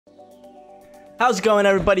How's it going,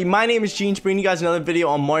 everybody? My name is Gene, bringing you guys another video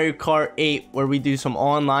on Mario Kart 8 where we do some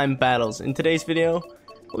online battles. In today's video,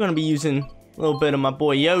 we're going to be using a little bit of my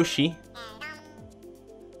boy Yoshi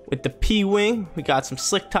with the P-Wing. We got some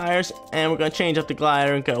slick tires, and we're going to change up the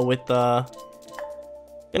glider and go with the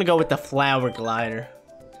flower glider.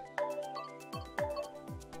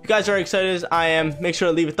 If you guys are excited as I am, make sure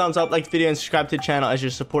to leave a thumbs up, like the video, and subscribe to the channel, as your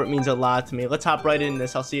support means a lot to me. Let's hop right into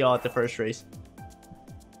this. I'll see y'all at the first race.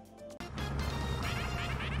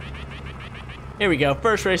 Here we go,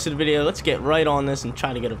 first race of the video. Let's get right on this and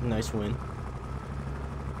try to get a nice win.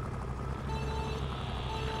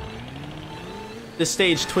 This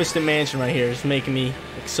stage, Twisted Mansion right here, is making me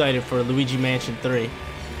excited for Luigi Mansion 3.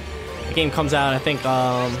 The game comes out, I think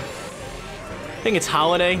it's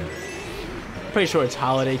holiday. Pretty sure it's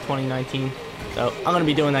holiday 2019. So I'm gonna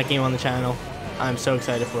be doing that game on the channel. I'm so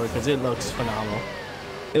excited for it because it looks phenomenal.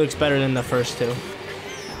 It looks better than the first two.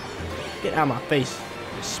 Get out of my face.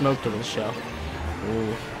 Smoke to this show.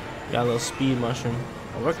 Ooh, got a little speed mushroom.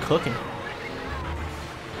 Oh, we're cooking.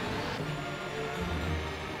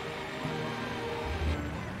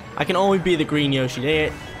 I can only be the green Yoshi.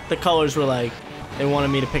 The colors were like, they wanted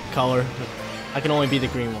me to pick a color. I can only be the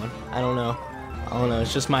green one. I don't know.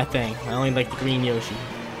 It's just my thing. I only like the green Yoshi.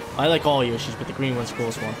 I like all Yoshis, but the green one's the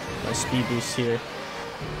coolest one. My speed boost here.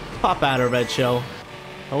 Pop out a red shell.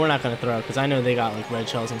 But we're not gonna throw it because I know they got like red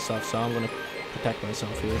shells and stuff, so I'm gonna protect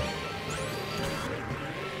myself here.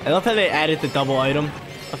 I love how they added the double item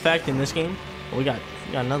effect in this game. Oh, we got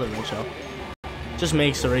another red shell. Just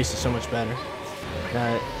makes the races so much better.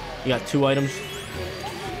 You got two items.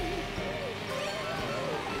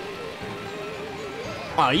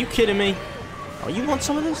 Oh, are you kidding me? Oh, you want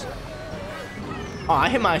some of this? Oh, I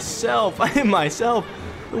hit myself.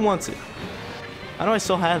 Who wants it? How do I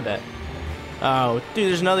still have that? Oh, dude,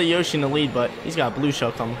 there's another Yoshi in the lead, but he's got a blue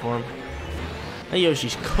shell coming for him. That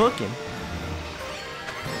Yoshi's cooking.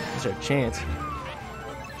 Is there a chance?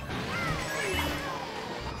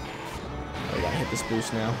 Oh, I gotta hit this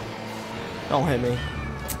boost now. Don't hit me.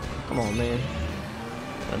 Come on, man.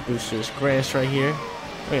 Gotta boost this grass right here.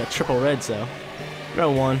 We got triple reds, though.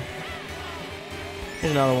 Throw one.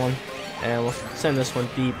 Here's another one. And we'll send this one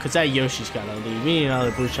deep, because that Yoshi's got no lead. We need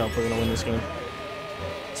another blue shell if we're going to win this game.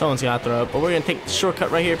 Someone's got to throw it. But we're going to take the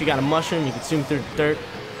shortcut right here. If you got a mushroom, you can zoom through the dirt,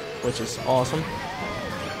 which is awesome.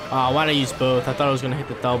 Why'd I use both? I thought I was going to hit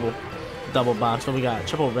the double box. What we got?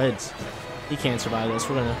 Triple reds. He can't survive this.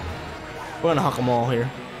 We're gonna huck them all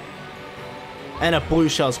here. And a blue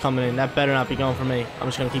shell's coming in. That better not be going for me. I'm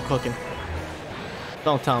just going to keep cooking.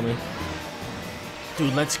 Don't tell me.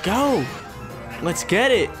 Dude, let's go. Let's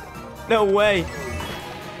get it. No way.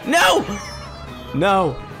 No!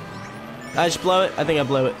 No. Did I just blow it? I think I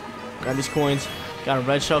blew it. Grab these coins. Got a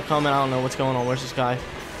red shell coming. I don't know what's going on. Where's this guy?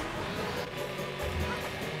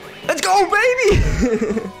 Let's go, baby!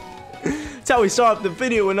 That's how we start off the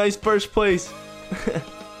video. A nice first place.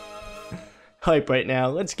 Hype right now.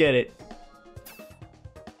 Let's get it.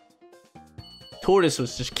 Tortoise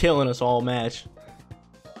was just killing us all match.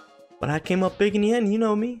 But I came up big in the end. You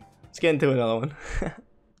know me. Let's get into another one.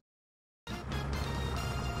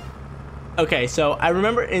 Okay, so I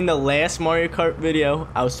remember in the last Mario Kart video,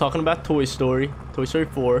 I was talking about Toy Story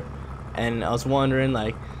 4, and I was wondering,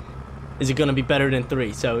 like, is it gonna be better than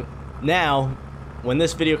 3? So now, when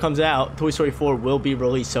this video comes out, Toy Story 4 will be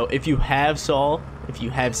released. So if you have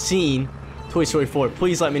seen Toy Story 4,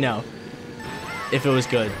 please let me know if it was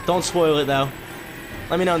good. Don't spoil it though.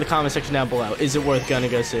 Let me know in the comment section down below. Is it worth gonna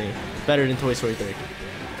go see? Better than Toy Story 3.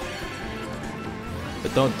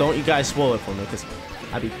 But don't you guys spoil it for me, because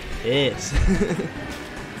I'd be pissed.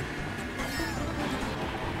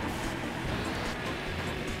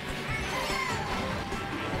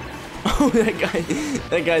 Oh,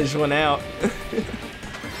 that guy just went out.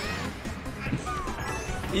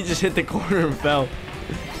 He just hit the corner and fell.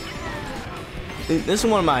 This is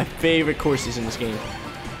one of my favorite courses in this game.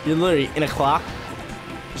 You're literally in a clock.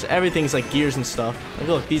 So everything's like gears and stuff. Like,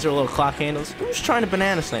 look, these are little clock handles. Who's trying to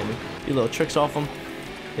banana snipe me? Do little tricks off them.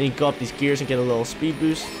 Then you go up these gears and get a little speed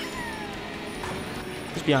boost.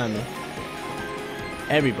 Who's behind me?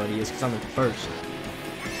 Everybody is, because I'm in first.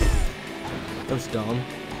 That was dumb.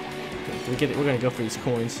 We're gonna go for these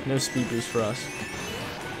coins. No speed boost for us.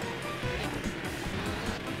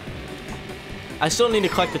 I still need to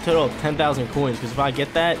collect a total of 10,000 coins, because if I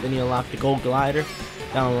get that, then you unlock the gold glider.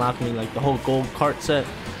 That'll unlock me like the whole gold Kart set.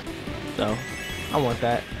 So I want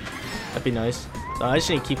that. That'd be nice. So I just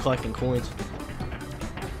need to keep collecting coins.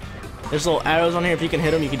 There's little arrows on here. If you can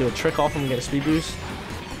hit them, you can do a trick off them and get a speed boost.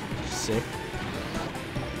 Sick.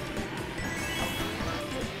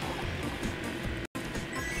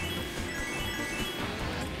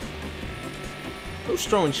 Who's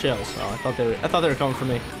throwing shells? Oh, I thought they were coming for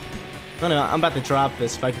me. No, I'm about to drop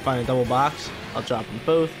this. If I can find a double box, I'll drop them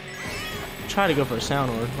both. Try to go for a sound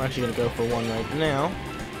horn. We're actually gonna go for one right now.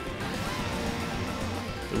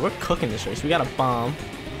 Dude, we're cooking this race. We got a bomb.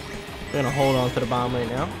 We're gonna hold on to the bomb right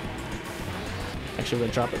now. Actually, we're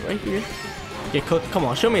gonna drop it right here. Get cooked. Come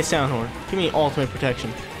on, show me a sound horn. Give me ultimate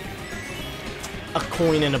protection. A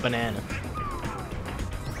coin and a banana.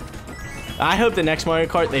 I hope the next Mario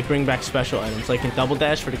Kart they bring back special items, like in Double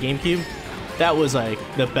Dash for the GameCube. That was like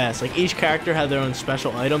the best. Like each character had their own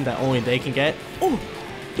special item that only they can get. Oh,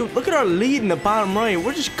 dude, look at our lead in the bottom right.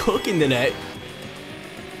 We're just cooking today.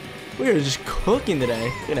 We are just cooking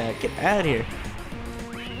today. Look at that. Get out of here.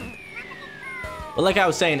 But like I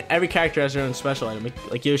was saying, every character has their own special item.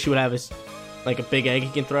 Like Yoshi would have his, like a big egg he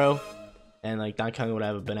can throw, and like Donkey Kong would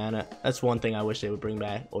have a banana. That's one thing I wish they would bring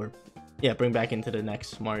back, or yeah, bring back into the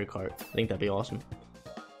next Mario Kart. I think that'd be awesome.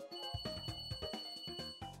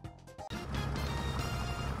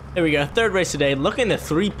 There we go. Third race today. Looking to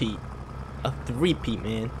three-peat. A three-peat,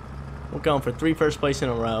 man. We're going for 3 first place in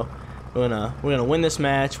a row. We're gonna win this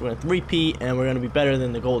match. We're gonna three-peat, and we're gonna be better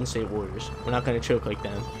than the Golden State Warriors. We're not gonna choke like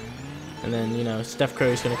them. And then, you know, Steph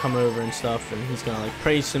Curry's gonna come over and stuff, and he's gonna like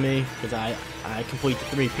praise to me because I complete the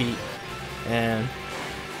three-peat, and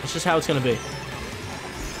it's just how it's gonna be.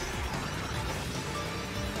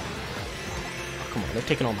 Oh, come on, they're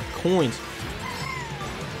taking all my coins.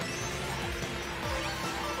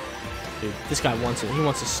 Dude, this guy wants it. He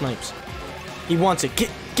wants the snipes. He wants it.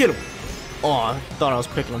 Get him. Oh, I thought I was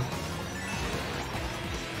picking him.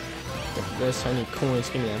 Get this. I need coins.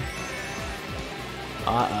 Give me them.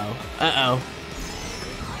 Uh-oh. Uh-oh.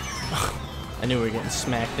 I knew we were getting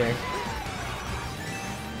smacked there.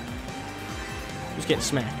 Who's getting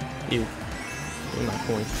smacked? You. Give me my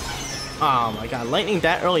coins. Oh my god. Lightning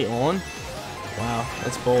that early on? Wow.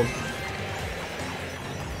 That's bold.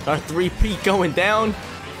 Our three-peat going down.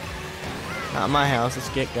 Not my house. Let's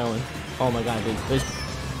get going. Oh my god, dude.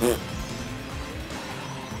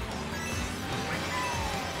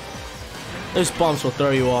 Those bumps will throw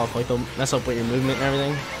you off. Like, they'll mess up with your movement and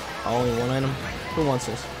everything. Only one item. Who wants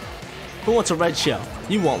this? Who wants a red shell?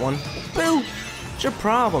 You want one. Boo! What's your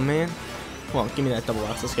problem, man? Come on, give me that double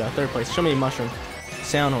box. Let's go. Third place. Show me a mushroom.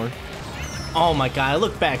 Sound horn. Oh my god. I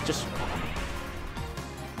look back just...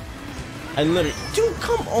 I literally... Dude,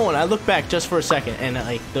 come on. I look back just for a second. And,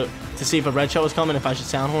 like, to see if a red shell was coming, if I should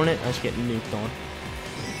sound horn it, I should get nuked on.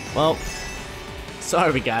 Well,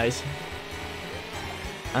 sorry guys.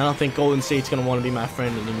 I don't think Golden State's gonna want to be my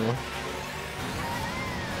friend anymore.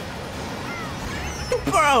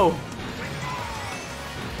 Bro!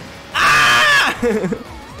 Ah!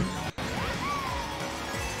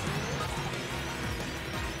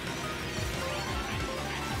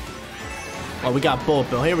 Oh, we got Bullet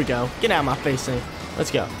Bill. Here we go. Get out of my face, thing. Let's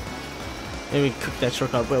go. Maybe we cook that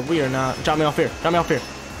shortcut, but we are not. Drop me off here. Drop me off here.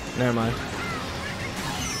 Never mind.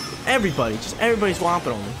 Everybody's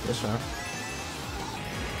whomping on me this round.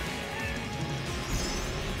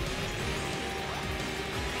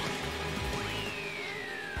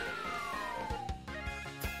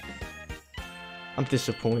 I'm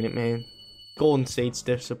disappointed, man. Golden State's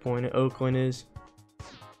disappointed. Oakland is.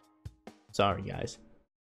 Sorry, guys.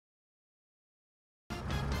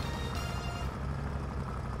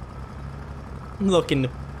 I'm looking to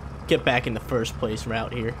get back in the first place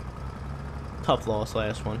route here. Tough loss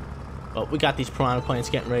last one. But we got these piranha plants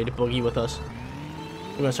getting ready to boogie with us.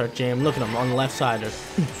 We're gonna start jamming. Look at them on the left side. Look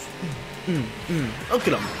at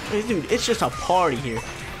them. Dude, it's just a party here.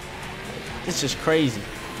 It's just crazy.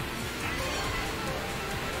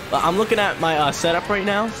 But I'm looking at my setup right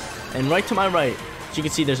now, and right to my right, as you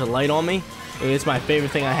can see, there's a light on me. It's my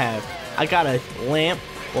favorite thing I have. I got a lamp.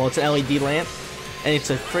 Well, it's an LED lamp, and it's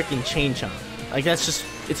a freaking chain chomp. Like, that's just,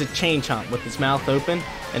 it's a chain chomp with its mouth open,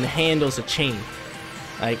 and the handle's a chain.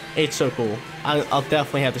 Like, it's so cool. I'll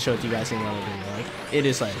definitely have to show it to you guys in another video. Like, it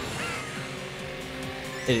is like,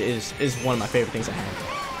 it is one of my favorite things I have.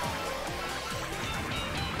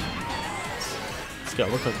 Let's go.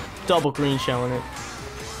 We're cooking. Double green shell in it.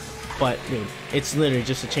 But, dude, it's literally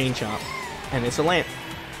just a chain chomp, and it's a lamp.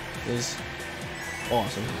 It is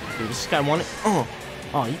awesome. Dude, this guy wanted. Oh,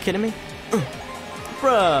 you kidding me?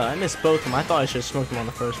 Bruh, I missed both of them. I thought I should have smoked them on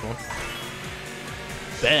the first one.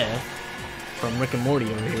 Beth from Rick and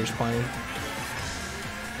Morty over here is playing.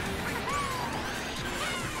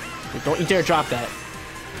 Dude, don't you dare drop that.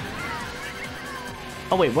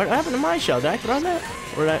 Oh wait, what happened to my shell? Did I throw that?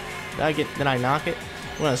 Or did I knock it?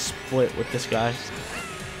 I'm gonna split with this guy.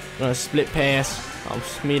 I'm gonna split pass. I'll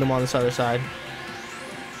meet him on this other side.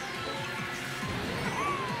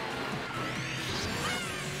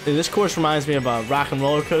 Dude, this course reminds me of a rock and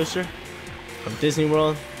roller coaster from Disney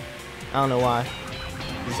World. I don't know why.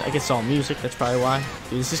 I guess it's all music, that's probably why.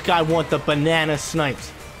 Dude, does this guy want the banana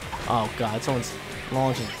snipes? Oh god, someone's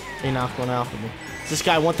launching. They knocked one out for me. Does this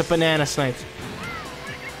guy want the banana snipes?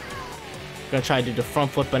 I'm gonna try to do the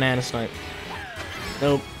front flip banana snipe.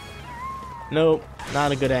 Nope. Nope.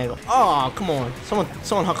 Not a good angle. Oh, come on.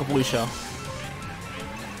 Someone huck a blue shell.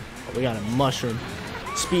 Oh, we got a mushroom.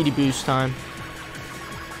 Speedy boost time.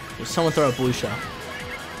 Someone throw a blue shell.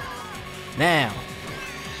 Now.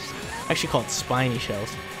 I actually call it spiny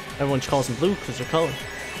shells. Everyone calls them blue because they're colored.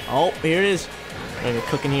 Oh, here it is. I'm gonna get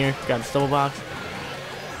cooking here. Grab the stubble box.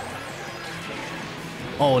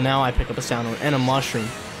 Oh, now I pick up a sound one and a mushroom.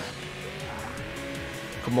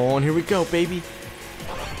 Come on, here we go, baby.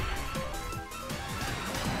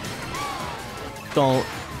 Don't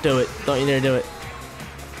do it. Don't you dare do it.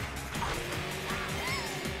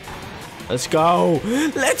 Let's go.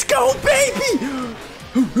 Let's go, baby.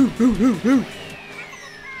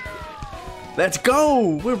 Let's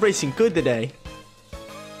go. We're racing good today.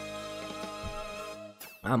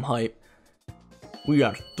 I'm hype. We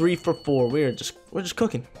are 3 for 4. We're just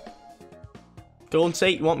cooking. Golden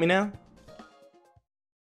State, you want me now?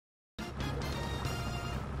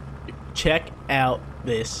 Check out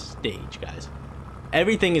this stage, guys.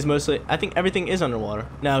 Everything is mostly, I think everything is underwater.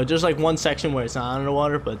 No, there's like one section where it's not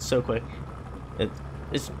underwater, but it's so quick.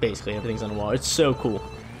 It's basically everything's underwater. It's so cool.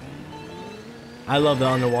 I love the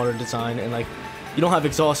underwater design, and like, you don't have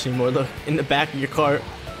exhaust anymore. Look, in the back of your cart,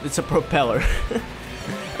 it's a propeller.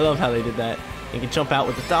 I love how they did that. You can jump out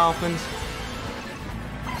with the dolphins.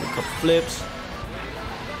 A couple flips.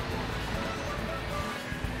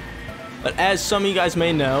 But as some of you guys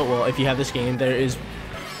may know, well, if you have this game, there is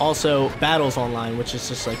also battles online, which is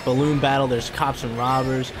just like balloon battle. There's cops and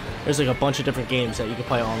robbers. There's like a bunch of different games that you can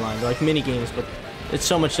play online. They're like mini games, but it's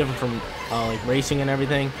so much different from like racing and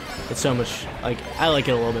everything. It's so much, like, I like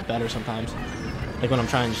it a little bit better sometimes. Like when I'm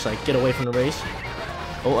trying to just like get away from the race.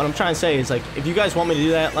 But what I'm trying to say is, like, if you guys want me to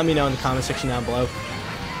do that, let me know in the comment section down below.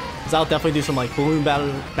 Because I'll definitely do some like balloon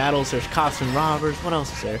battles. There's cops and robbers. What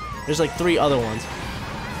else is there? There's like 3 other ones.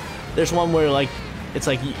 There's one where like it's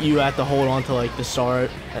like you have to hold on to like the star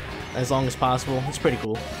as long as possible. It's pretty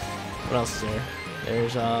cool. What else is there?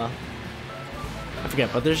 There's I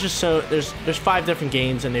forget, but there's just there's 5 different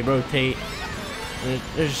games and they rotate. And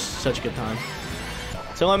there's such a good time.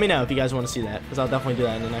 So let me know if you guys want to see that, because I'll definitely do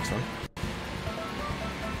that in the next one.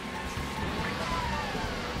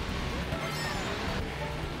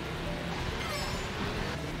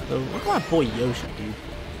 So look at my boy Yoshi, dude.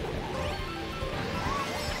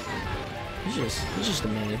 He's just a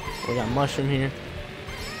man. We got mushroom here.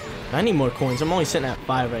 I need more coins. I'm only sitting at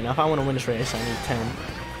 5 right now. If I want to win this race, I need 10.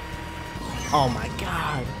 Oh my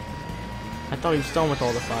god. I thought he was done with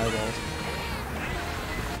all the fireballs.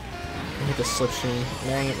 I hit the slipstream.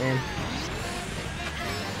 Dang it, man.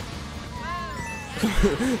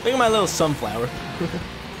 Look at my little sunflower.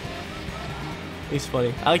 He's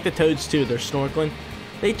funny. I like the toads too. They're snorkeling.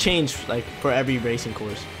 They change like for every racing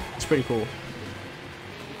course. It's pretty cool.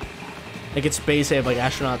 Like in space, they have like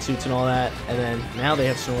astronaut suits and all that, and then now they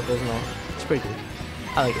have snorkels and all. It's pretty cool.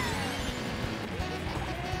 I like it.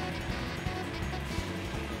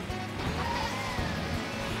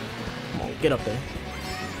 Come on, get up there.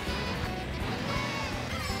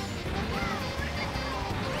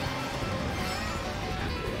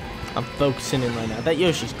 I'm focusing in right now. That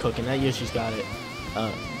Yoshi's cooking. That Yoshi's got it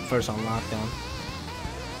first on lockdown.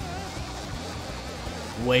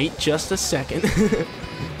 Wait just a second.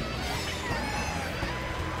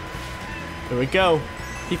 Here we go.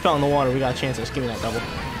 He fell in the water. We got a chance. Just give me that double.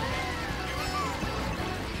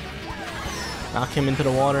 Knock him into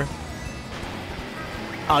the water.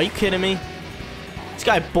 Oh, are you kidding me? This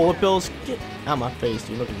guy bullet bills. Get out of my face,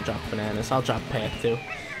 dude. Look at him drop bananas. I'll drop path too.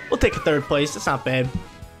 We'll take a 3rd place. That's not bad.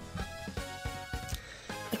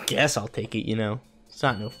 I guess I'll take it, you know. It's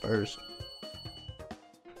not no first.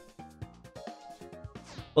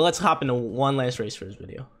 Well, let's hop into one last race for this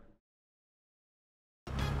video.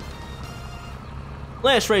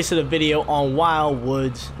 Last race of the video on Wild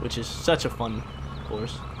Woods, which is such a fun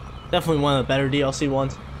course. Definitely one of the better DLC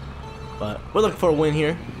ones. But we're looking for a win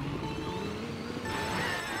here.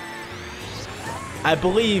 I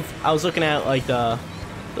believe I was looking at like the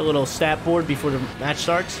little stat board before the match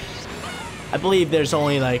starts. I believe there's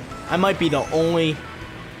only like, I might be the only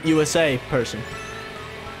USA person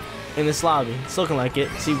in this lobby. It's looking like it.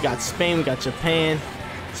 See, we got Spain, we got Japan.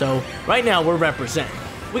 So right now we're representing.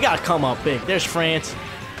 We gotta come up big. There's France.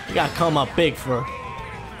 We gotta come up big for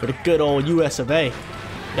the good old US of A.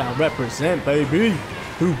 We gotta represent, baby.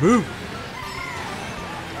 Woo woo.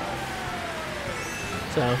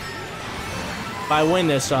 So, if I win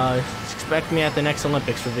this, expect me at the next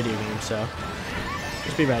Olympics for video games, so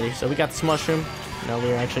just be ready. So we got this mushroom. No,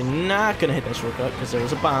 we're actually not gonna hit that shortcut because there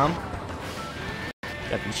was a bomb.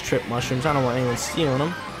 Got these trip mushrooms. I don't want anyone stealing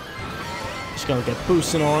them. Just gonna get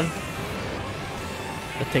boosting on.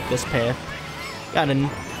 Gonna take this path. Got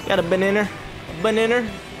a banana. A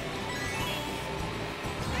banana.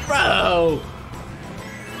 Bro!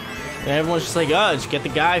 And everyone's just like, oh, just get the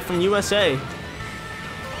guy from USA.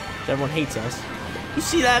 Everyone hates us. You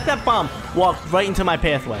see that? That bomb walked right into my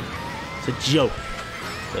pathway. It's a joke.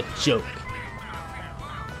 It's a joke.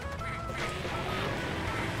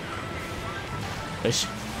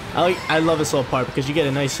 I love this little part because you get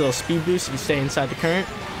a nice little speed boost if you stay inside the current.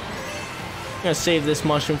 I'm gonna save this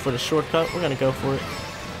mushroom for the shortcut. We're gonna go for it.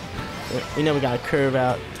 We know we gotta curve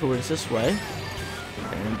out towards this way.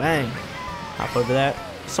 And bang. Hop over that.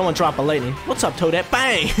 Someone drop a lightning. What's up, Toadette?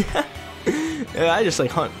 Bang! Yeah, I just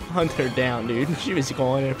like hunt her down, dude. She was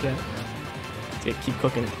going after that. Let's keep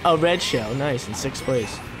cooking. Oh, red shell. Nice. In 6th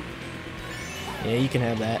place. Yeah, you can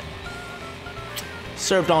have that.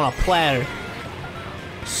 Served on a platter.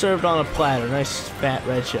 Served on a platter. Nice fat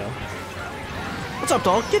red shell. What's up,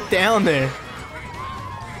 dog? Get down there.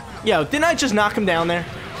 Yo, didn't I just knock him down there?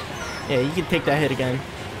 Yeah, you can take that hit again.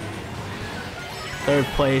 3rd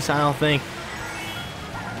place. I don't think.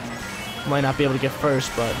 Might not be able to get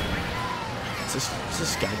 1st, but it's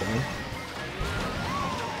this guy doing.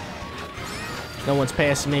 No one's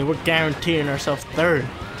passing me. We're guaranteeing ourselves 3rd.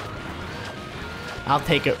 I'll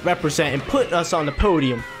take it. Represent and put us on the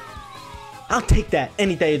podium. I'll take that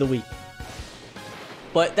any day of the week.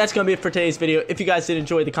 But that's going to be it for today's video. If you guys did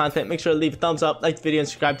enjoy the content, make sure to leave a thumbs up, like the video, and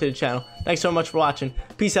subscribe to the channel. Thanks so much for watching.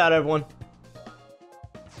 Peace out, everyone.